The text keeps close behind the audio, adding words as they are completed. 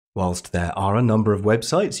Whilst there are a number of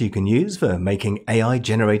websites you can use for making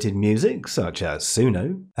AI-generated music, such as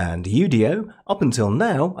Suno and YuE, up until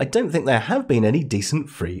now, I don't think there have been any decent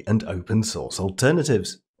free and open source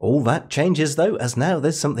alternatives. All that changes though, as now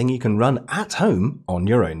there's something you can run at home on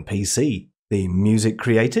your own PC. The music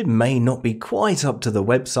created may not be quite up to the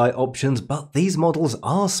website options, but these models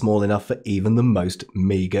are small enough for even the most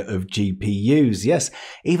meager of GPUs. Yes,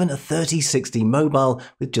 even a 3060 mobile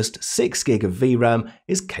with just 6GB of VRAM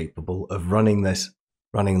is capable of running this.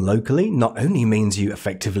 Running locally not only means you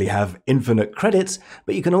effectively have infinite credits,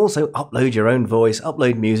 but you can also upload your own voice,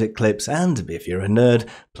 upload music clips, and if you're a nerd,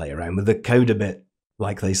 play around with the code a bit.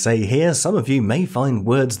 Like they say here, some of you may find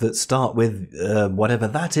words that start with whatever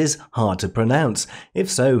that is hard to pronounce. If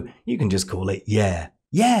so, you can just call it yeah.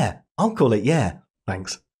 Yeah, I'll call it yeah.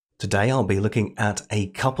 Thanks. Today I'll be looking at a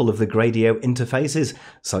couple of the Gradio interfaces,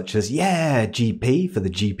 such as YuE GP for the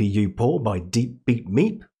GPU port by Deep Beat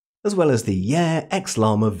Meep, as well as the YuE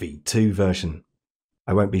XLlama v2 version.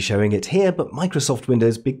 I won't be showing it here, but Microsoft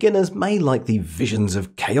Windows beginners may like the Visions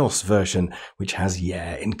of Chaos version, which has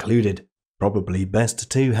YuE included. Probably best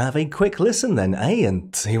to have a quick listen then,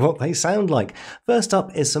 and see what they sound like. First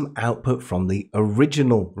up is some output from the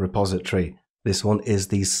original repository. This one is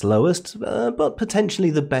the slowest, but potentially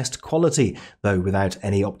the best quality, though without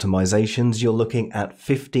any optimizations you're looking at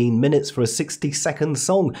 15 minutes for a 60-second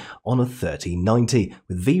song on a 3090,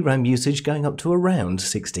 with VRAM usage going up to around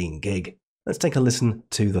 16GB. Let's take a listen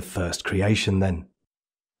to the first creation then.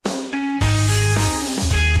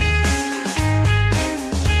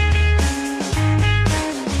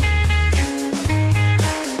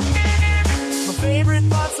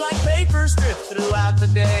 Drift throughout the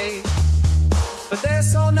day, but they're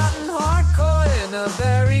so nothing hardcore in a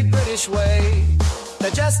very British way.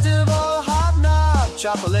 Digestive or hobnob,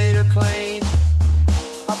 chocolate or plain,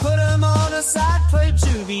 I put them on a side plate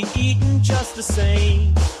to be eaten just the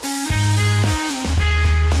same.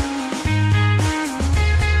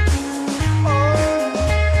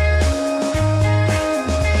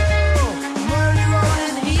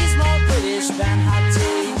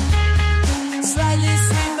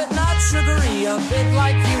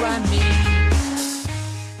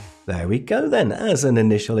 There we go then. As an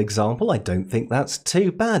initial example, I don't think that's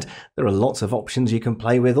too bad. There are lots of options you can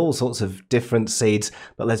play with, all sorts of different seeds,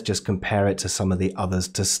 but let's just compare it to some of the others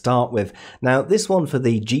to start with. Now, this one for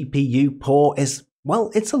the GPU port is,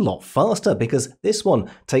 well, it's a lot faster because this one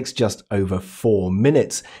takes just over 4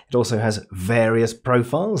 minutes. It also has various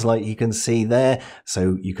profiles like you can see there,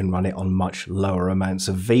 so you can run it on much lower amounts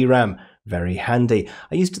of VRAM. Very handy.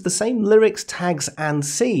 I used the same lyrics, tags and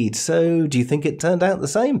seed, so do you think it turned out the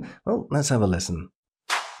same? Well, let's have a listen.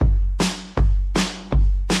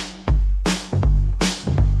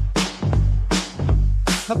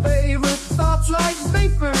 My favorite thoughts like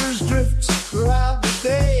vapors drift throughout the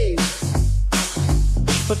day,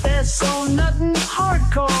 but there's so nothing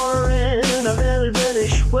hardcore in a very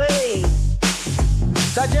British way.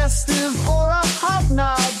 Digestive or a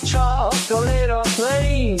hobnob, chocolate or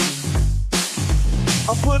plain,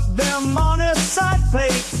 I'll put them on a side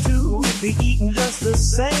plate to be eaten just the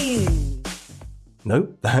same.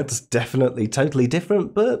 Nope, that's definitely totally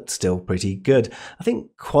different, but still pretty good. I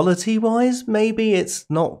think quality-wise, maybe it's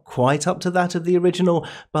not quite up to that of the original,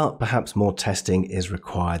 but perhaps more testing is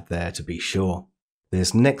required there to be sure.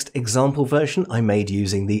 This next example version I made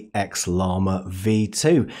using the XLlama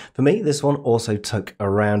v2. For me, this one also took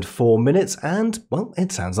around 4 minutes and, well,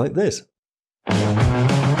 it sounds like this.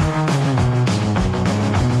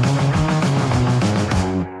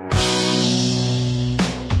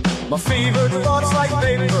 My favorite thoughts like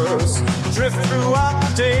vapors drift throughout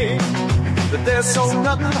the day, but there's so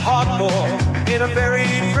nothing hardcore in a very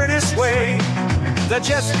British way.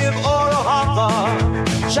 Digestive or a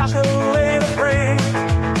hopper, chocolate or brain,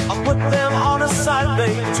 I'll put them on a side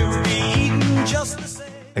plate to be eaten just the same.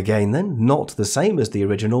 Again then, not the same as the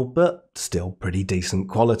original, but still pretty decent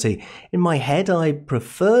quality. In my head I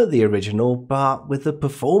prefer the original, but with the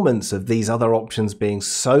performance of these other options being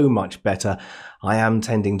so much better, I am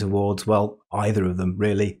tending towards, well, either of them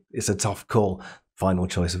really. It's a tough call. Final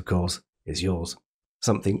choice, of course, is yours.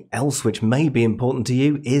 Something else which may be important to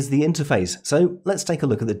you is the interface, so let's take a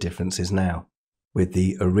look at the differences now. With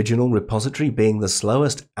the original repository being the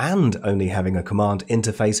slowest and only having a command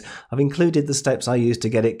interface, I've included the steps I used to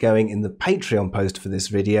get it going in the Patreon post for this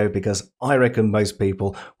video because I reckon most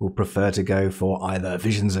people will prefer to go for either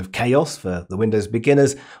Visions of Chaos for the Windows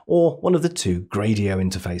beginners or one of the two Gradio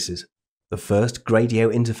interfaces. The first Gradio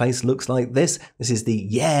interface looks like this. This is the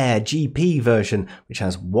YuE version, which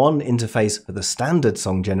has one interface for the standard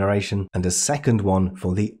song generation and a second one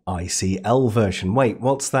for the ICL version. Wait,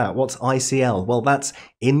 what's that? What's ICL? Well, that's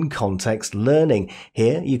in-context learning.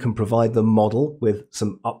 Here you can provide the model with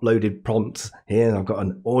some uploaded prompts. Here I've got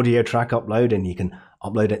an audio track upload and you can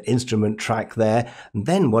upload an instrument track there, and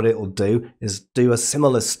then what it'll do is do a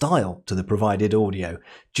similar style to the provided audio.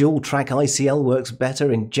 Dual track ICL works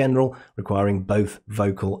better in general, requiring both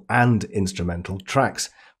vocal and instrumental tracks,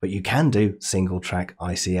 but you can do single track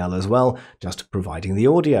ICL as well, just providing the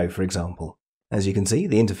audio, for example. As you can see,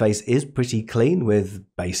 the interface is pretty clean with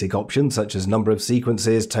basic options such as number of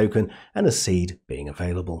sequences, token, and a seed being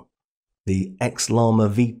available. The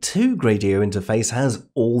XLlama V2 Gradio interface has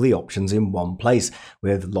all the options in one place,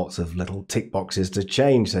 with lots of little tick boxes to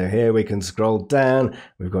change. So here we can scroll down,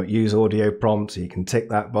 we've got use audio prompt, so you can tick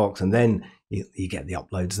that box and then you get the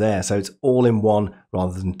uploads there. So it's all in one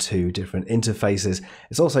rather than two different interfaces.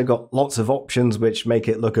 It's also got lots of options which make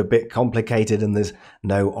it look a bit complicated, and there's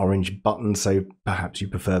no orange button, so perhaps you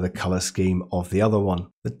prefer the color scheme of the other one.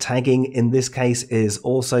 The tagging in this case is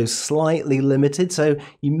also slightly limited, so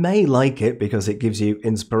you may like it because it gives you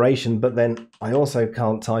inspiration, but then I also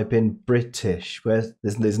can't type in British, where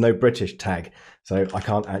there's no British tag, so I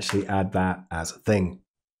can't actually add that as a thing.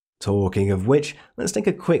 Talking of which, let's take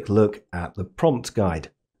a quick look at the prompt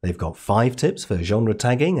guide. They've got 5 tips for genre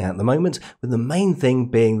tagging at the moment, with the main thing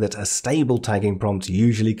being that a stable tagging prompt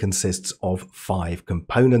usually consists of 5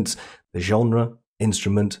 components: the genre,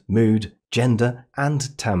 instrument, mood, gender,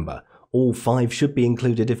 and timbre. All 5 should be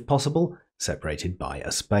included if possible, separated by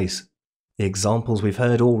a space. The examples we've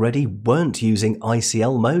heard already weren't using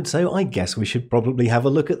ICL mode, so I guess we should probably have a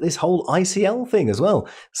look at this whole ICL thing as well,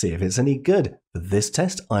 see if it's any good. For this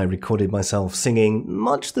test, I recorded myself singing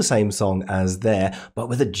much the same song as there, but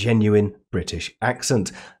with a genuine British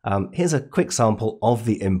accent. Here's a quick sample of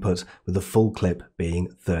the input, with the full clip being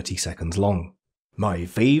 30 seconds long. My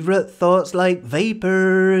favourite thoughts like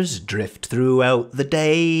vapours drift throughout the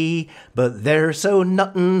day, but they're so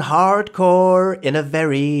nuttin' hardcore in a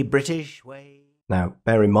very British way. Now,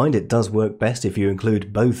 bear in mind it does work best if you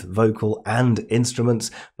include both vocal and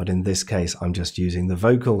instruments, but in this case I'm just using the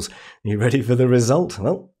vocals. You ready for the result?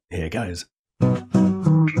 Well, here goes.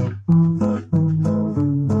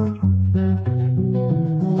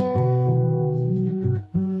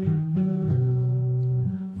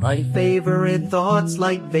 My favourite thoughts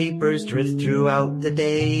like vapours drift throughout the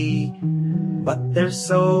day, but they're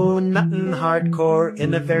so nuttin' hardcore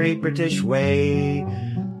in a very British way.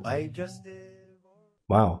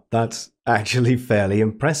 Wow, that's actually fairly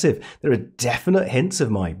impressive. There are definite hints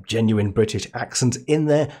of my genuine British accent in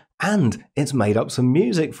there, and it's made up some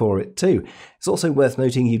music for it too. It's also worth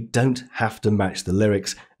noting you don't have to match the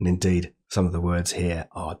lyrics, and indeed some of the words here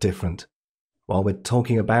are different. While we're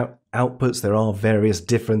talking about outputs, there are various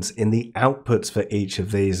differences in the outputs for each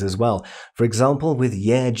of these as well. For example, with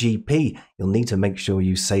YuE, you'll need to make sure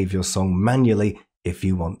you save your song manually if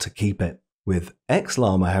you want to keep it. With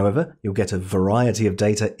XLlama, however, you'll get a variety of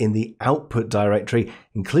data in the output directory,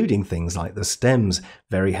 including things like the stems.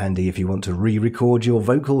 Very handy if you want to re-record your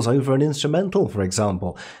vocals over an instrumental, for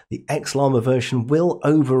example. The XLlama version will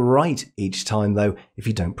overwrite each time, though, if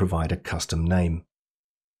you don't provide a custom name.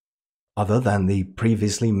 Other than the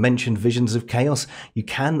previously mentioned Visions of Chaos, you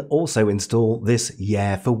can also install this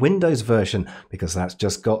YuE for Windows version, because that's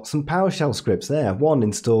just got some PowerShell scripts there, 1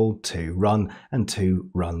 install, 2 run, and 2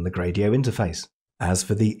 run the Gradio interface. As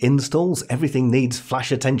for the installs, everything needs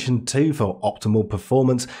flash attention 2 for optimal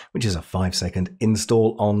performance, which is a 5-second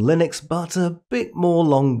install on Linux, but a bit more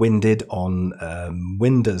long-winded on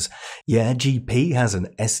Windows. YuE has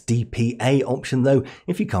an SDPA option though,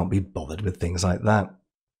 if you can't be bothered with things like that.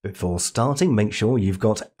 Before starting, make sure you've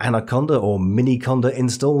got Anaconda or Miniconda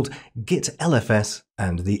installed, Git LFS,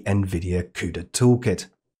 and the NVIDIA CUDA toolkit.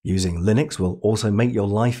 Using Linux will also make your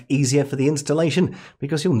life easier for the installation,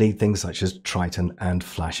 because you'll need things such as Triton and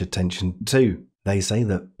Flash Attention 2. They say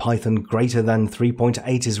that Python greater than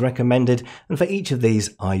 3.8 is recommended, and for each of these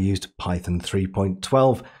I used Python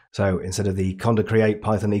 3.12, so instead of the conda create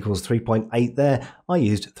Python equals 3.8 there, I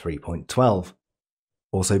used 3.12.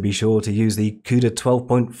 Also be sure to use the CUDA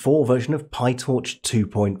 12.4 version of PyTorch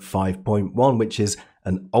 2.5.1, which is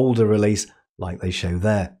an older release like they show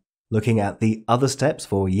there. Looking at the other steps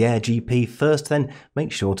for YuE first then,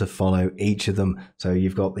 make sure to follow each of them. So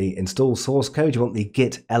you've got the install source code, you want the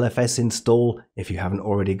git LFS install if you haven't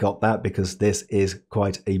already got that, because this is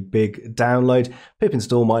quite a big download. Pip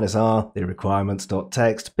install -r, the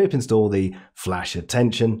requirements.txt, pip install the flash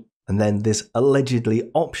attention, and then this allegedly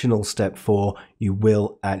optional step 4 you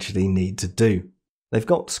will actually need to do. They've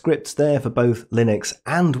got scripts there for both Linux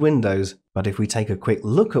and Windows, but if we take a quick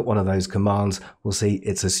look at one of those commands, we'll see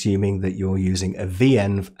it's assuming that you're using a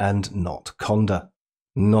venv and not conda.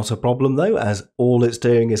 Not a problem though, as all it's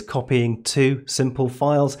doing is copying two simple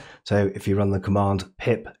files. So if you run the command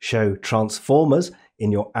pip show transformers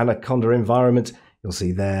in your Anaconda environment, you'll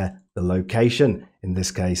see there the location. In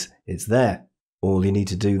this case, it's there. All you need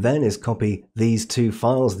to do then is copy these two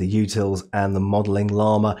files, the utils and the modeling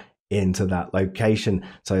llama, into that location.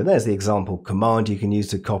 So there's the example command you can use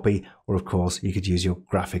to copy, or of course you could use your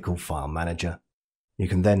graphical file manager. You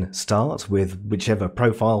can then start with whichever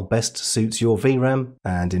profile best suits your VRAM,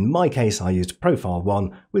 and in my case I used profile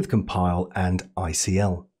 1 with compile and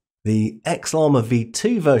ICL. The XLlama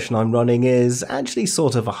v2 version I'm running is actually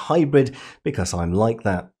sort of a hybrid because I'm like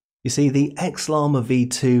that. You see, the XLlama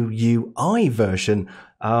v2 YuE version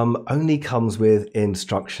only comes with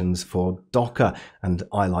instructions for Docker, and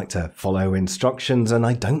I like to follow instructions and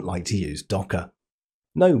I don't like to use Docker.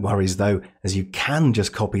 No worries though, as you can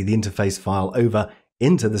just copy the interface file over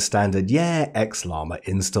into the standard YuE XLlama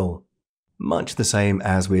install. Much the same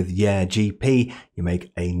as with YuE GP, you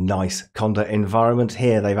make a nice Conda environment.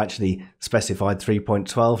 Here they've actually specified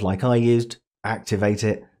 3.12 like I used. Activate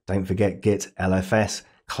it, don't forget git lfs.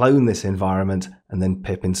 Clone this environment and then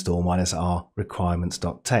pip install -r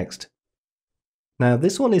requirements.txt. Now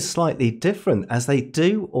this one is slightly different as they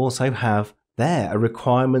do also have there a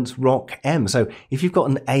requirements rock M. So if you've got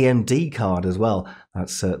an AMD card as well,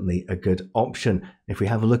 that's certainly a good option. If we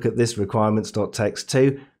have a look at this requirements.txt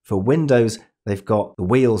too, for Windows, they've got the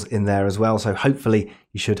wheels in there as well. So hopefully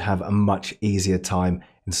you should have a much easier time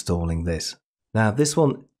installing this. Now this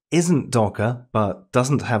one isn't Docker, but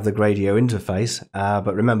doesn't have the Gradio interface.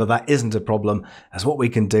 But remember, that isn't a problem, as what we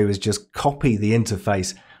can do is just copy the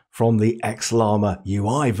interface from the XLlama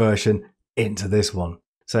UI version into this one.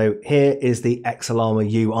 So here is the XLlama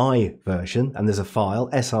UI version, and there's a file,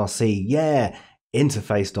 src, yeah,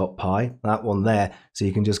 interface.py, that one there. So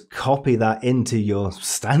you can just copy that into your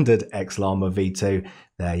standard XLlama v2.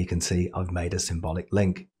 There you can see I've made a symbolic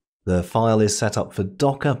link. The file is set up for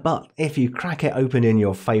Docker, but if you crack it open in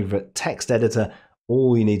your favorite text editor,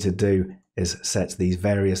 all you need to do is set these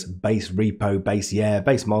various base repo, base YuE,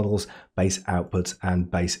 base models, base outputs,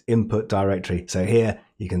 and base input directory. So here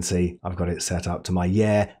you can see I've got it set up to my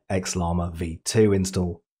YuE XLlama v2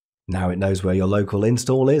 install. Now it knows where your local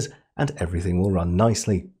install is, and everything will run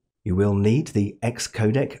nicely. You will need the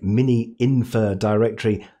xcodec mini infer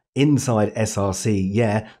directory inside src,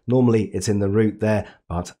 yeah, normally it's in the root there,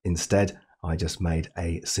 but instead I just made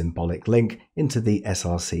a symbolic link into the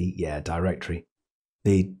src, yeah, directory.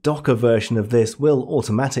 The Docker version of this will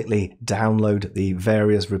automatically download the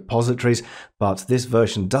various repositories, but this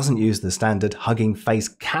version doesn't use the standard Hugging Face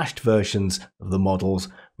cached versions of the models,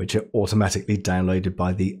 which are automatically downloaded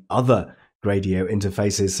by the other Gradio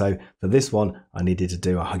interfaces. So for this one, I needed to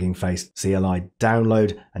do a Hugging Face CLI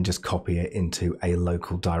download and just copy it into a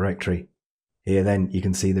local directory. Here then you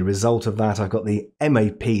can see the result of that. I've got the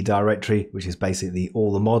MAP directory, which is basically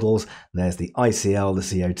all the models. There's the ICL,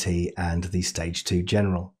 the COT, and the Stage 2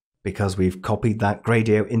 General. Because we've copied that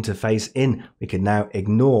Gradio interface in, we can now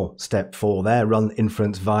ignore step 4 there, run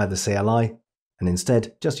inference via the CLI, and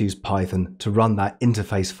instead just use Python to run that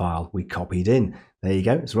interface file we copied in. There you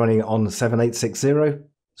go, it's running on 7860.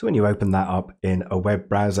 So when you open that up in a web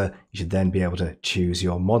browser, you should then be able to choose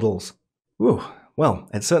your models. Whew. Well,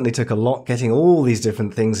 it certainly took a lot getting all these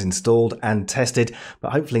different things installed and tested,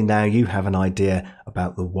 but hopefully now you have an idea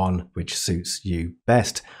about the one which suits you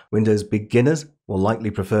best. Windows beginners will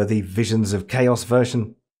likely prefer the Visions of Chaos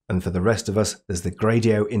version, and for the rest of us, there's the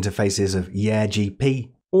Gradio interfaces of YuE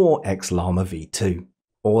GP or XLlama v2.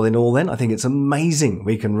 All in all then, I think it's amazing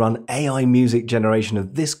we can run AI music generation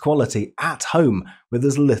of this quality at home with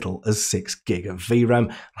as little as 6 gig of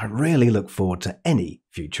VRAM. I really look forward to any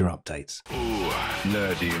future updates. Ooh,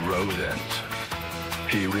 nerdy rodent.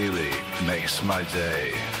 He really makes my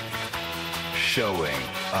day. Showing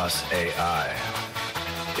us AI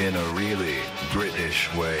in a really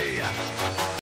British way.